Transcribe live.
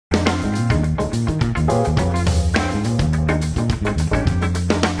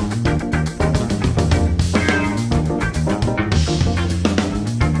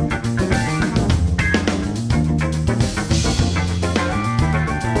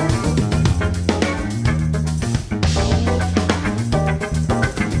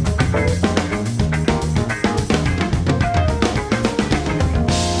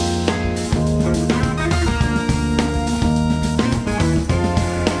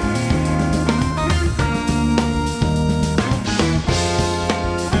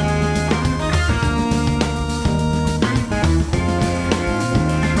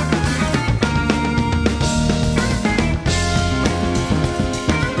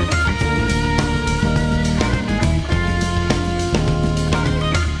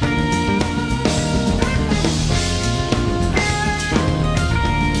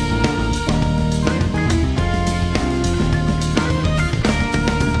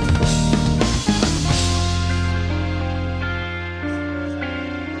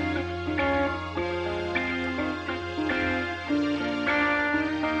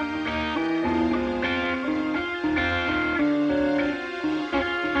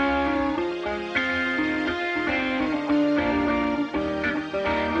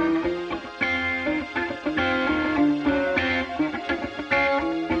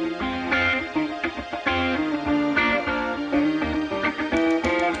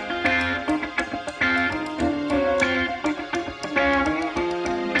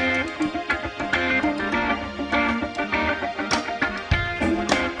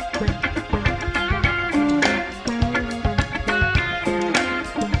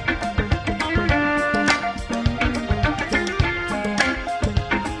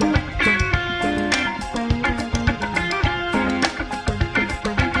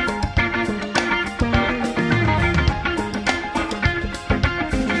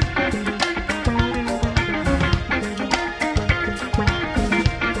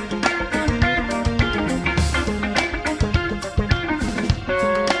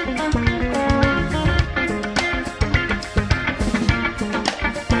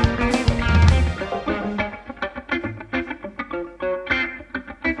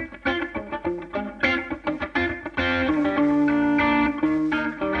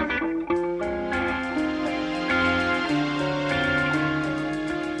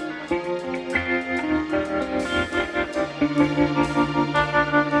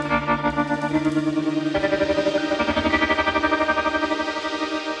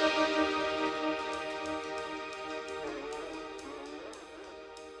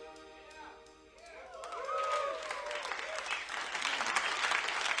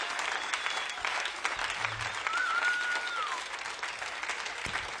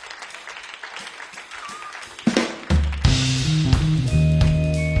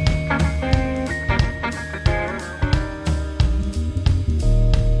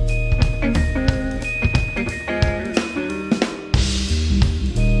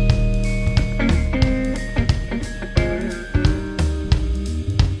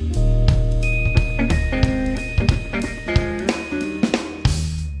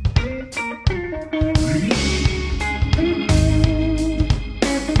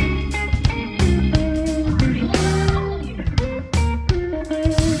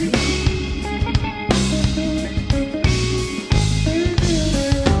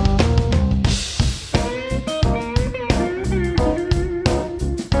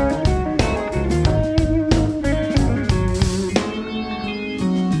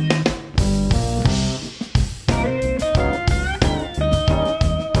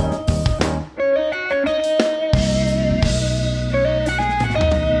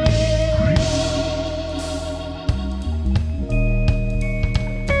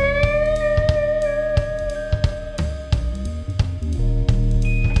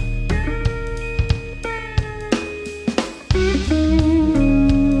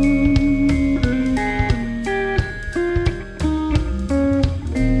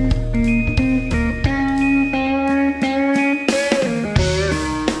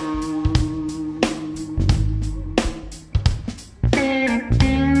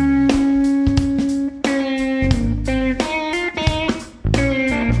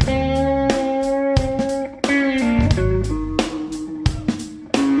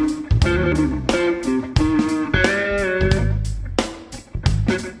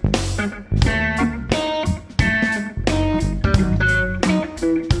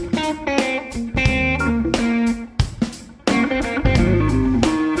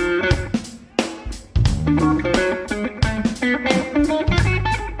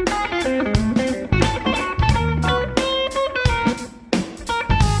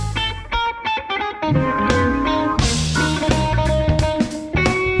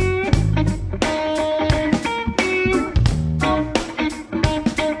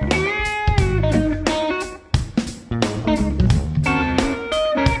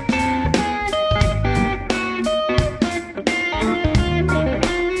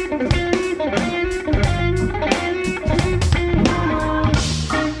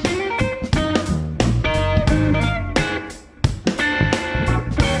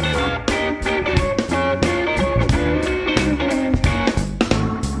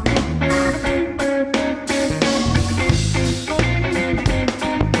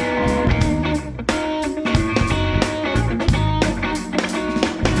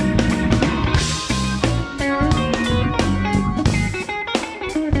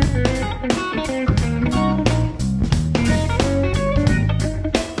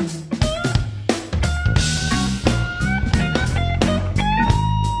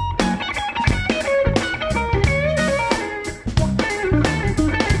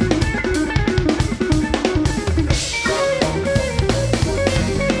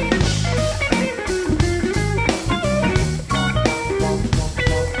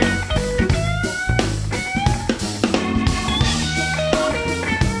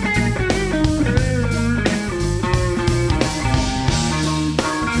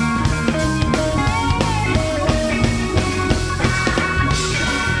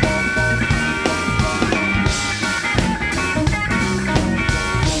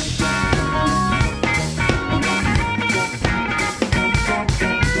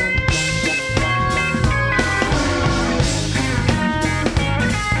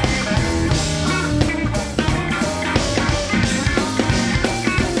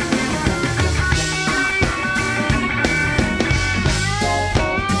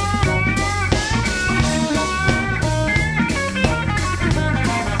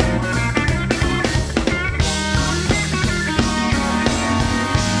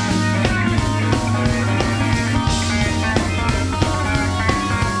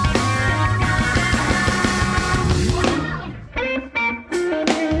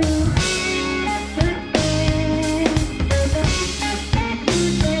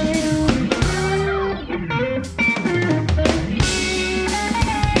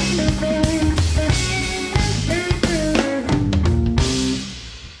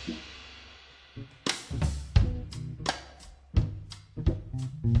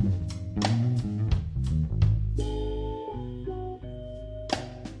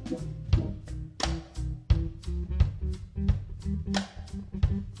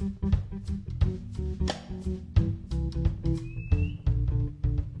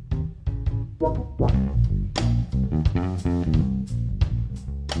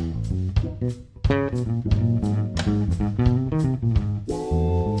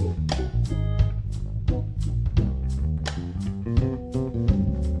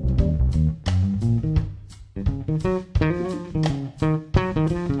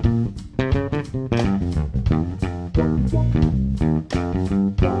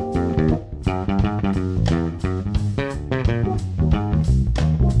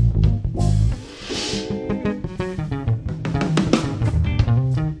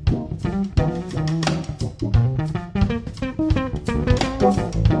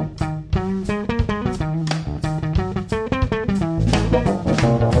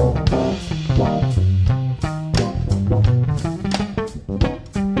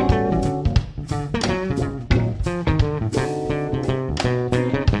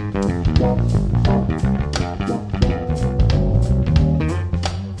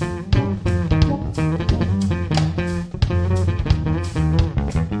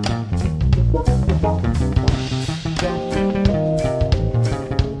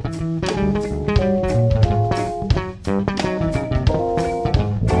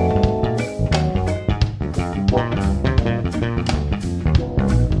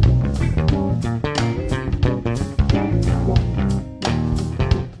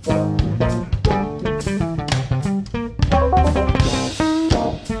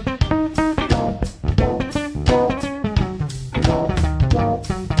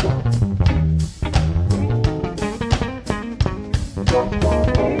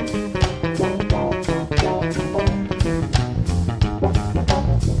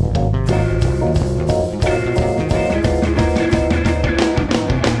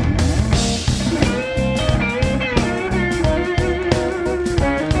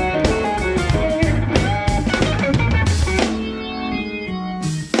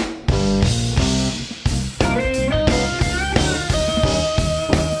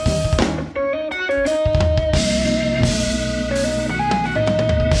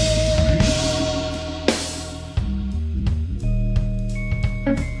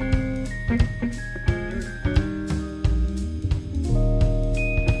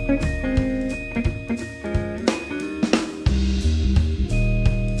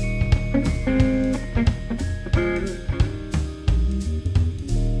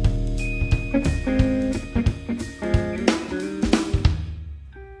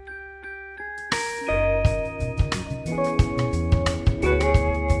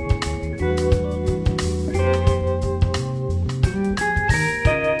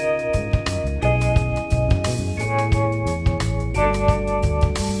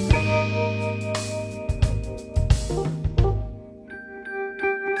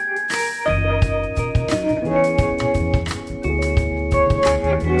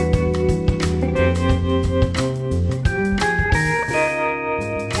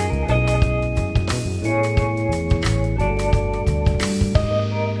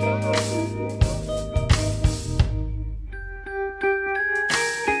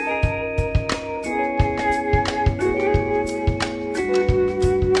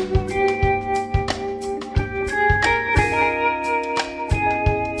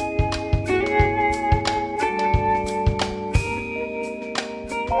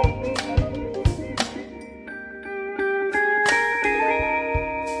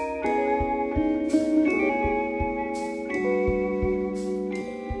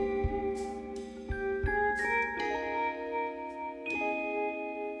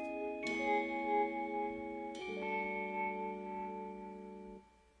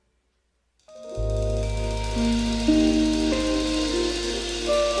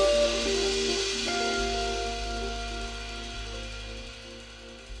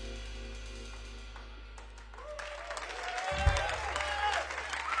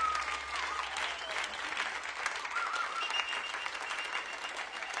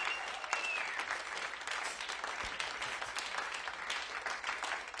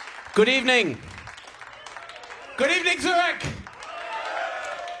Good evening. Good evening, Zurich.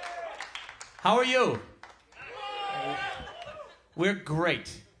 How are you? We're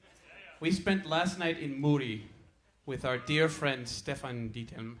great. We spent last night in Muri with our dear friend Stefan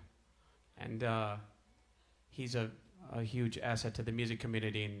Dietem, and he's a huge asset to the music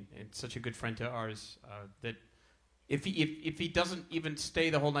community and such a good friend to ours that if he doesn't even stay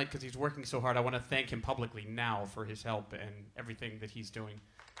the whole night because he's working so hard, I want to thank him publicly now for his help and everything that he's doing.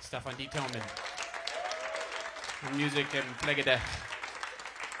 Stefan Dietem and music and Plegede.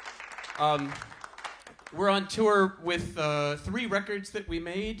 We're on tour with 3 records that we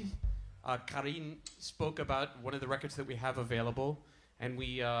made. Karin spoke about one of the records that we have available, and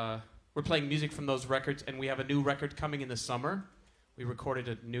we're playing music from those records, and we have a new record coming in the summer. We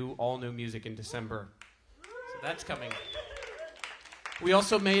recorded all new music in December. So that's coming. We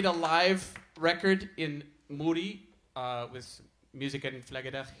also made a live record in Muri with music in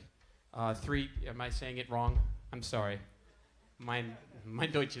Flegedach. 3, am I saying it wrong? I'm sorry. Mein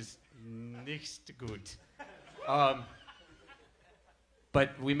Deutsch is nicht gut.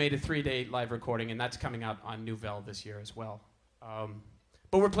 But we made a 3-day live recording, and that's coming out on Nouvelle this year as well.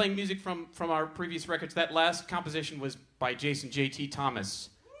 But we're playing music from our previous records. That last composition was by Jason J.T. Thomas,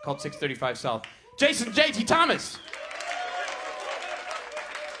 called 635 South. Jason J.T. Thomas!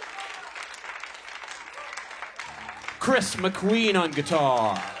 Chris Mcqueen on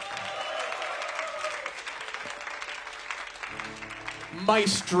guitar.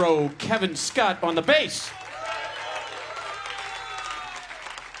 Maestro Kevin Scott on the bass.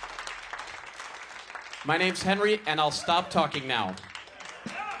 My name's Henry, and I'll stop talking now.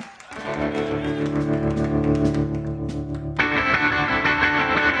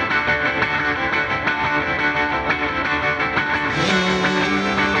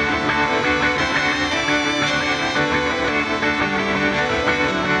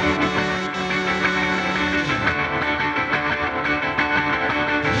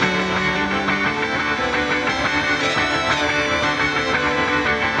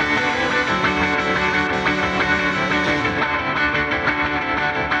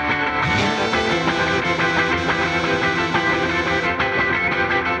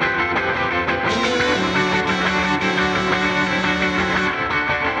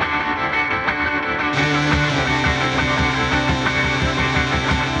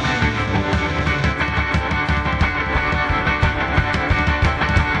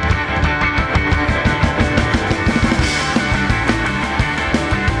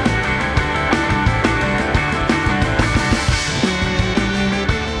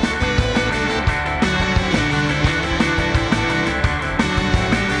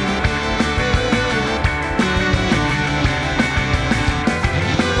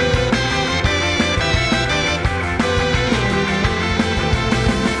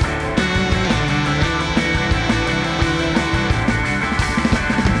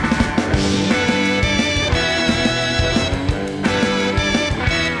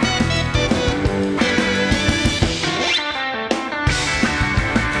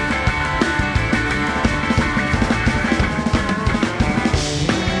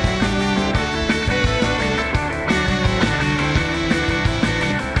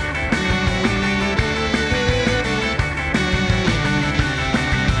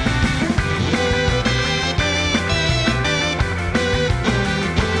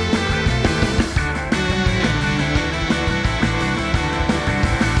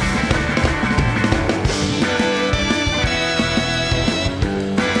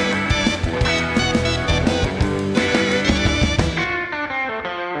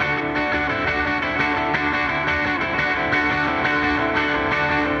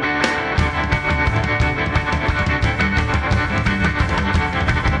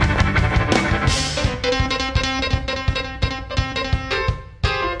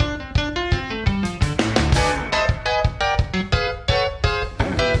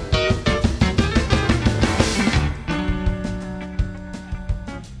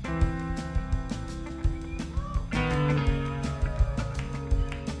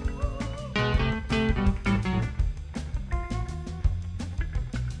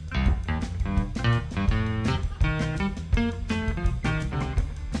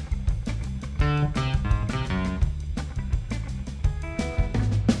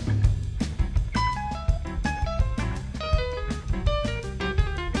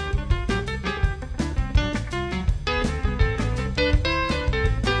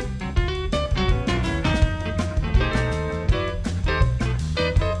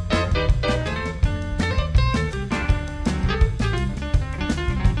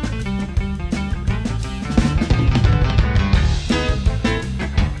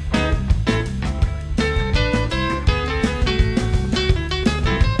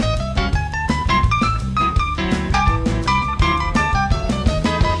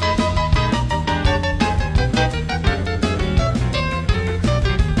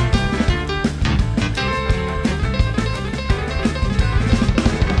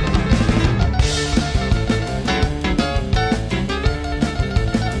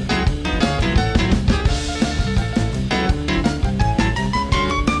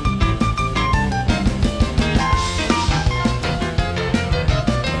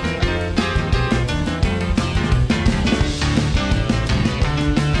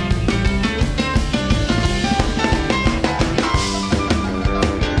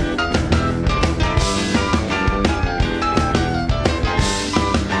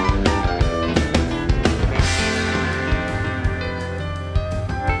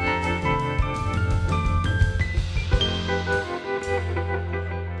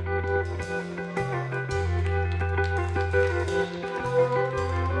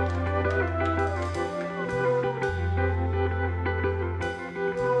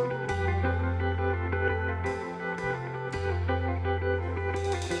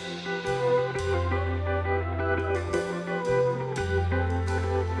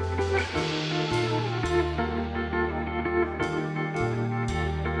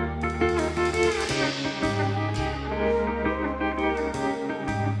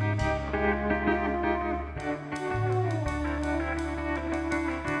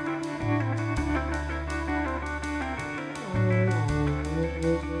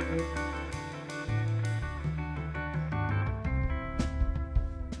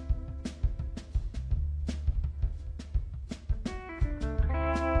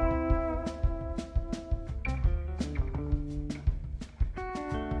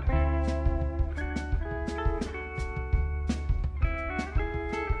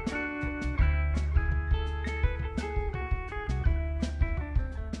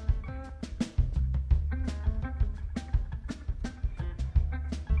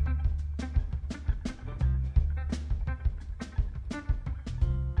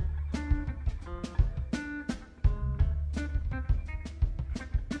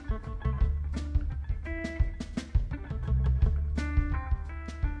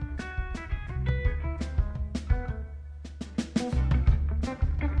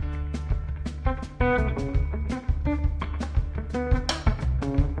 Bye.